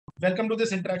Welcome to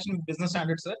this interaction with Business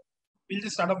Standard, sir. We'll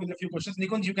just start off with a few questions.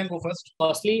 Nikunj, you can go first.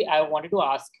 Firstly, I wanted to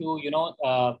ask you,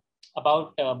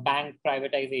 about bank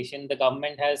privatization. The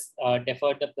government has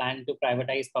deferred the plan to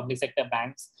privatize public sector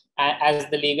banks as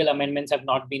the legal amendments have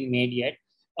not been made yet.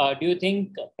 Do you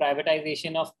think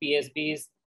privatization of PSBs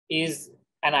is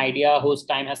an idea whose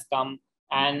time has come?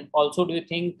 And also, do you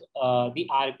think the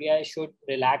RBI should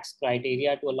relax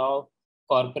criteria to allow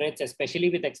corporates,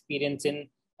 especially with experience in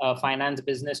finance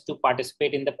business, to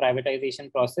participate in the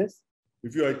privatization process?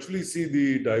 If you actually see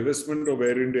the divestment of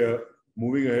Air India,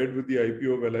 moving ahead with the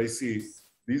IPO of LIC,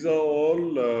 these are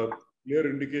all clear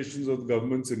indications of the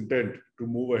government's intent to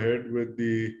move ahead with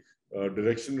the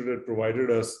direction it had provided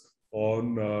us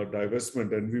on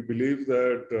divestment. And we believe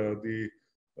that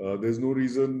there's no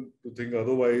reason to think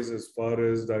otherwise as far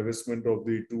as divestment of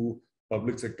the two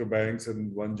public sector banks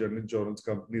and one general insurance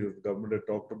company that the government had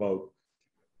talked about.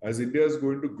 As India is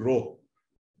going to grow,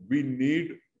 we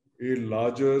need a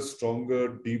larger,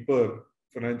 stronger, deeper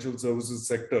financial services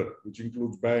sector, which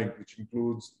includes bank, which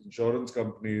includes insurance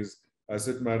companies,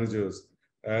 asset managers.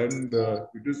 And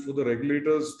it is for the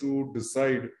regulators to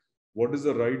decide what is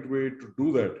the right way to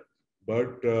do that.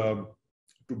 But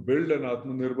to build an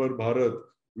Atmanirbhar Bharat,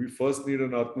 we first need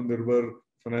an Atmanirbhar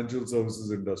financial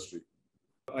services industry.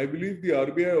 I believe the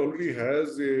RBI already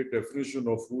has a definition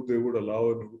of who they would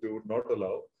allow and who they would not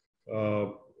allow.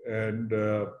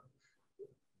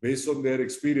 Based on their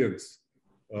experience,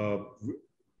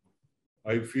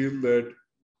 I feel that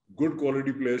good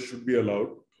quality players should be allowed.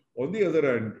 On the other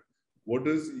hand, what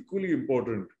is equally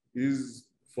important is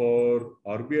for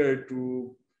RBI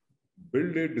to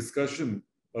build a discussion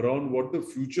around what the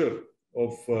future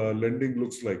of lending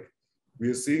looks like. We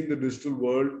are seeing the digital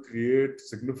world create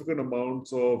significant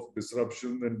amounts of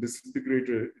disruption and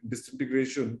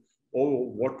disintegration of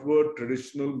what were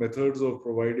traditional methods of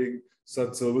providing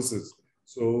such services.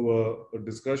 So a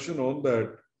discussion on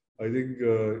that, I think,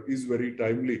 is very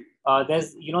timely.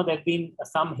 There've been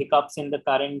some hiccups in the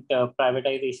current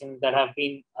privatizations that have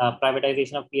been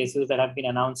privatization of PSUs that have been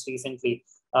announced recently,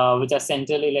 which are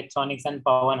Central Electronics and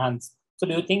Pawan Hans. So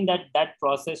do you think that that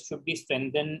process should be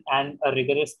strengthened and a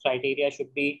rigorous criteria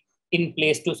should be in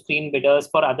place to screen bidders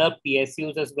for other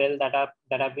PSUs as well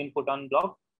that have been put on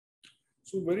block?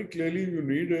 So very clearly, you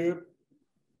need a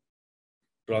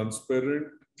transparent,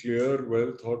 clear,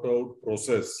 well thought out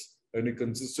process and a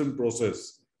consistent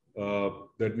process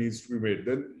that needs to be made.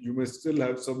 Then you may still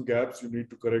have some gaps, you need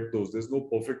to correct those. There's no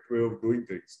perfect way of doing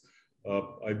things.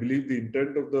 I believe the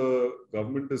intent of the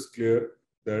government is clear,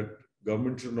 that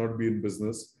government should not be in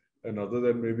business, and other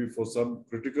than maybe for some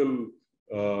critical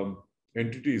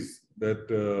entities that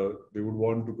they would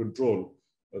want to control,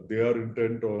 they are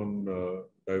intent on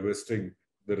divesting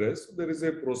the rest. There is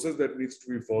a process that needs to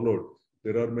be followed.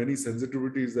 There are many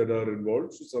sensitivities that are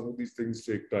involved, so some of these things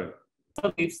take time.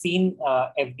 So we've seen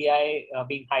FDI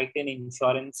being hiked in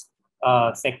insurance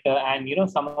sector, and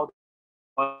some of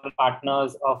the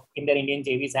partners in their Indian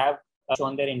JVs have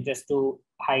shown their interest to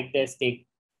hike their stake.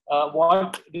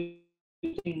 What do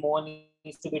you think more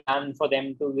needs to be done for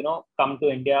them to come to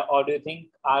India, or do you think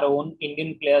our own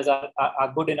Indian players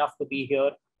are good enough to be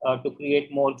here to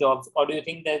create more jobs, or do you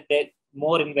think that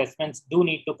more investments do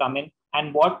need to come in,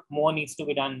 and what more needs to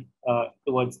be done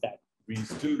towards that? We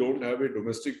still don't have a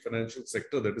domestic financial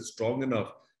sector that is strong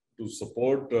enough to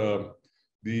support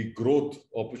the growth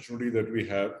opportunity that we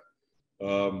have.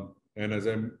 And as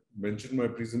I mentioned in my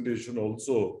presentation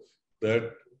also,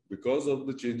 that because of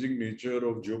the changing nature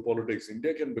of geopolitics,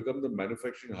 India can become the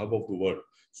manufacturing hub of the world.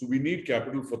 So we need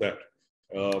capital for that.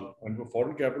 And for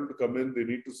foreign capital to come in, they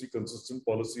need to see consistent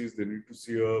policies, they need to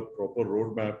see a proper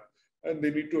roadmap, and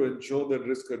they need to ensure that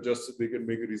risk adjusted, they can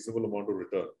make a reasonable amount of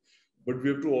return. But we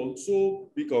have to also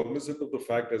be cognizant of the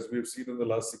fact, as we have seen in the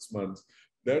last 6 months,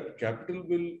 that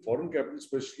foreign capital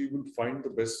especially, will find the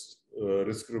best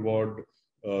risk-reward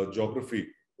geography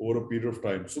over a period of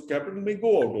time. So capital may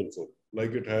go out also,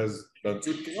 like it has done.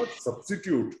 So it cannot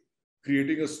substitute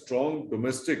creating a strong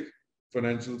domestic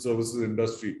financial services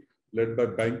industry led by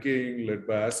banking, led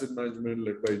by asset management,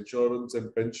 led by insurance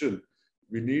and pension.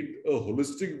 We need a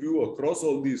holistic view across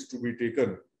all these to be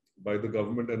taken by the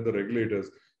government and the regulators,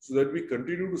 so that we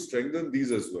continue to strengthen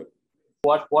these as well.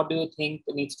 What do you think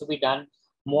needs to be done?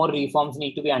 More reforms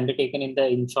need to be undertaken in the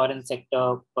insurance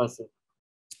sector per se?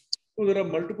 Well, there are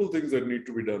multiple things that need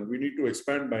to be done. We need to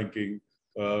expand banking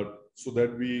so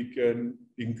that we can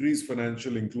increase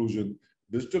financial inclusion.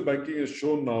 Digital banking has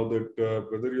shown now that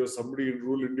whether you're somebody in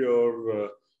rural India or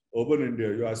urban India,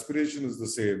 your aspiration is the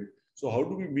same. So how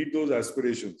do we meet those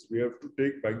aspirations? We have to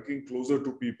take banking closer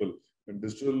to people, and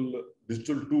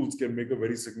digital tools can make a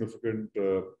very significant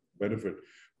benefit.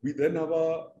 We then have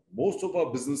most of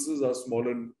our businesses are small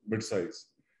and mid-size.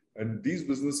 And these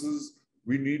businesses,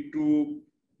 we need to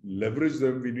leverage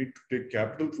them. We need to take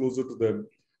capital closer to them.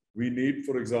 We need,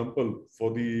 for example,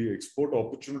 for the export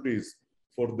opportunities,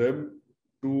 for them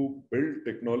to build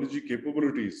technology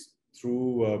capabilities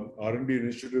through R&D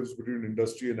initiatives between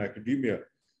industry and academia.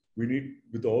 We need,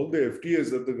 with all the FTAs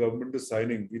that the government is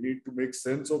signing, we need to make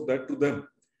sense of that to them.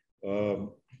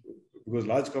 Because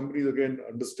large companies, again,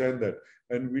 understand that.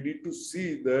 And we need to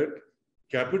see that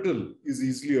capital is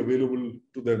easily available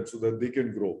to them so that they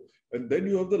can grow. And then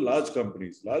you have the large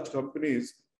companies. Large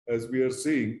companies, as we are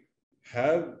seeing,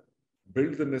 have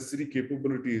built the necessary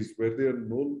capabilities where they are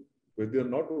known, where they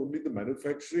are not only the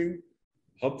manufacturing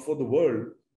hub for the world,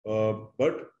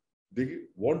 but they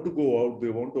want to go out,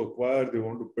 they want to acquire, they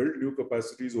want to build new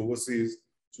capacities overseas.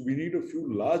 So we need a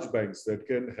few large banks that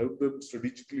can help them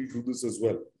strategically do this as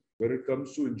well. When it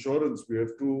comes to insurance, we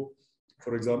have to,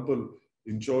 for example,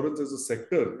 insurance as a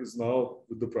sector is now,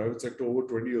 with the private sector, over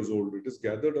 20 years old. It has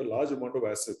gathered a large amount of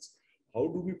assets. How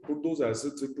do we put those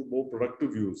assets into more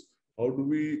productive use? How do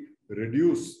we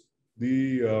reduce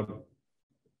the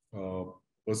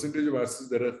percentage of assets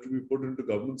that have to be put into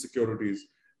government securities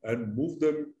and move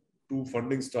them to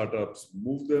funding startups,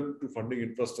 move them to funding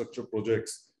infrastructure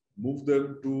projects, move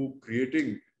them to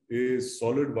creating a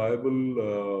solid,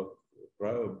 viable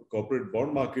corporate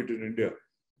bond market in India?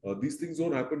 These things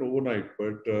don't happen overnight,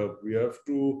 but we have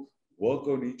to work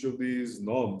on each of these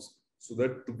norms so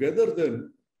that together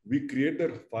then we create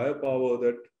that firepower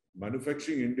that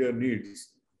manufacturing India needs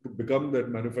to become that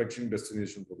manufacturing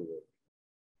destination for the world.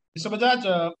 Mr.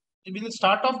 Bajaj, we will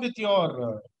start off with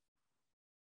your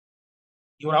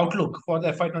outlook for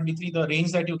the FY23, the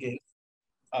range that you gave,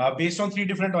 based on 3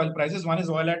 different oil prices. One is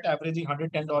oil at averaging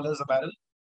 $110 a barrel.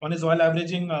 One is oil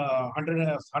averaging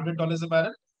 $100 a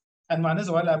barrel. And one is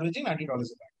oil averaging $90 a barrel.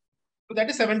 So that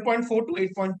is 7.4 to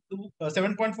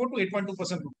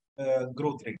 8.2%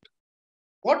 growth rate.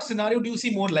 What scenario do you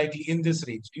see more likely in this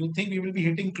range? Do you think we will be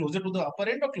hitting closer to the upper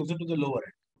end or closer to the lower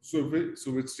end? So if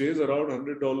it stays around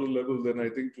 $100 level, then I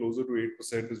think closer to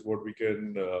 8% is what we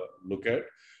can look at.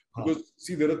 Because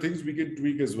see, there are things we can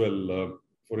tweak as well.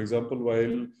 For example,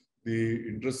 while the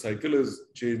interest cycle has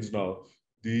changed now,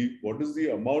 what is the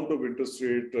amount of interest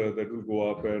rate that will go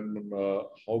up and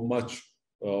how much,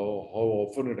 how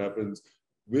often it happens,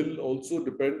 will also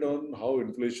depend on how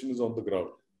inflation is on the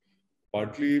ground.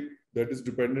 Partly that is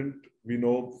dependent, we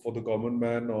know, for the common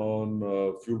man on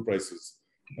fuel prices.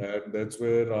 And that's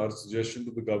where our suggestion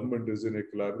to the government is, in a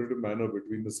collaborative manner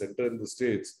between the center and the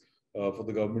states, for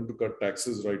the government to cut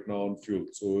taxes right now on fuel.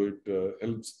 So it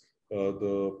helps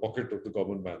the pocket of the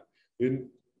common man. In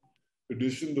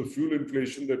addition, the fuel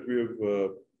inflation that we have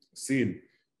seen,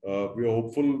 we are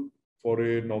hopeful for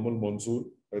a normal monsoon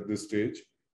at this stage.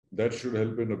 That should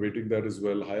help in abating that as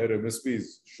well. Higher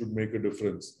MSPs should make a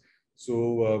difference.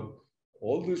 So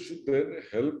all this should then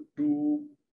help to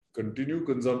continue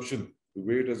consumption the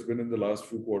way it has been in the last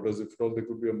few quarters. If at all, there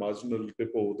could be a marginal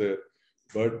dip over there.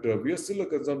 But we are still a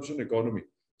consumption economy.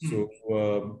 So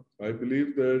I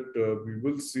believe that we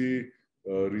will see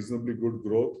reasonably good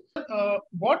growth.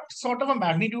 What sort of a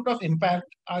magnitude of impact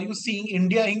are you seeing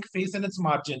India Inc. face in its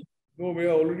margin? No, we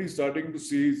are already starting to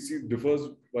see it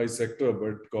differs by sector,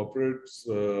 but corporates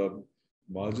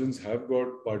margins have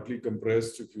got partly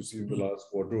compressed, if you see, in the last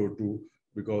quarter or two,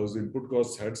 because input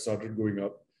costs had started going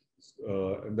up.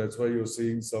 And that's why you're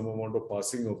seeing some amount of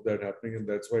passing of that happening, and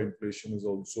that's why inflation is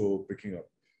also picking up.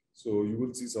 So you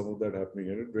will see some of that happening,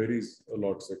 and it varies a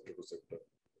lot sector to sector.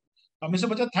 Mr.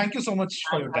 Bajaj, thank you so much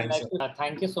for your time, sir.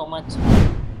 Thank you so much.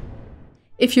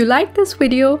 If you like this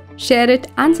video, share it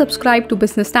and subscribe to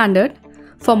Business Standard.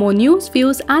 For more news,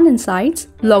 views and insights,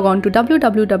 log on to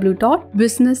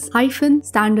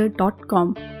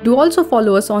www.business-standard.com. Do also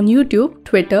follow us on YouTube,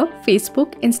 Twitter,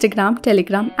 Facebook, Instagram,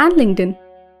 Telegram and LinkedIn.